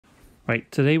Right,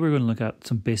 today we're going to look at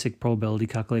some basic probability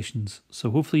calculations.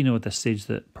 So hopefully you know at this stage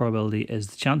that probability is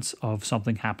the chance of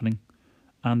something happening.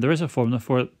 And there is a formula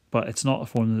for it, but it's not a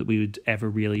formula that we would ever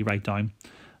really write down.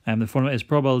 The formula is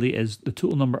probability is the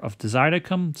total number of desired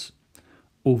outcomes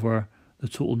over the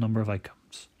total number of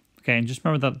outcomes. Okay, and just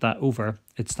remember that over,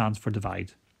 it stands for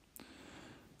divide.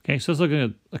 Okay, so let's look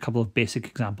at a couple of basic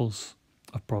examples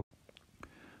of probability.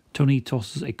 Tony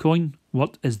tosses a coin.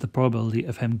 What is the probability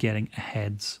of him getting a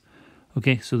heads?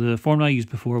 Okay, so the formula I used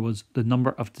before was the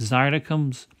number of desired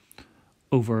outcomes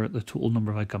over the total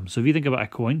number of outcomes. So if you think about a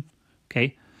coin,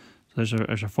 okay, so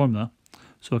there's our formula.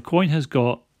 So a coin has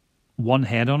got one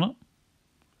head on it.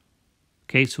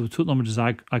 Okay, so the total number of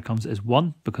desired outcomes is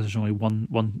 1 because there's only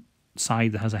one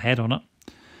side that has a head on it.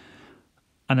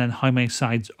 And then how many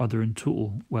sides are there in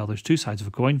total? Well, there's two sides of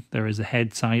a coin. There is the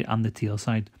head side and the tail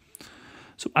side.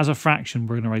 So as a fraction,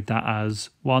 we're going to write that as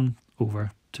 1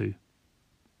 over 2.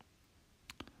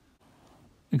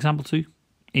 Example 2.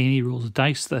 Amy rolls a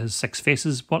dice that has 6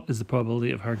 faces. What is the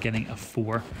probability of her getting a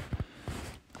 4?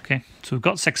 Okay, so we've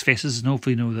got 6 faces, and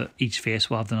hopefully you know that each face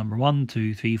will have the number 1,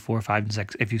 2, 3, 4, 5, and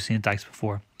 6 if you've seen a dice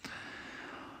before.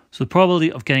 So the probability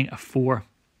of getting a 4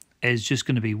 is just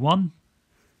going to be 1.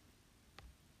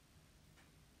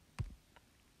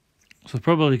 So the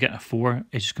probability of getting a 4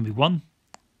 is just going to be 1.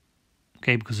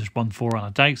 Okay, because there's 1 4 on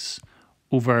a dice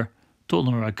over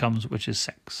total number of outcomes, which is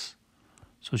 6.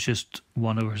 So it's just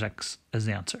 1 over 6 is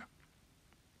the answer.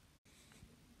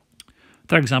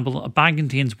 Third example, a bag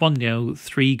contains 1 yellow,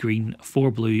 3 green,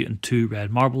 4 blue and 2 red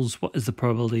marbles. What is the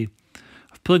probability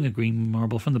of pulling a green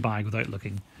marble from the bag without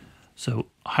looking? So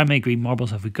how many green marbles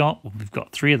have we got? Well, we've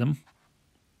got 3 of them.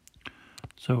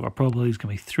 So our probability is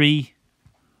going to be 3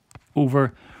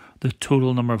 over the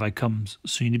total number of outcomes.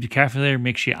 So you need to be careful there,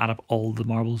 make sure you add up all the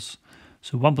marbles.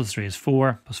 So 1 plus 3 is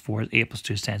 4, plus 4 is 8, plus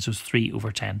 2 is 10, so it's 3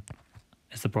 over 10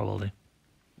 is the probability.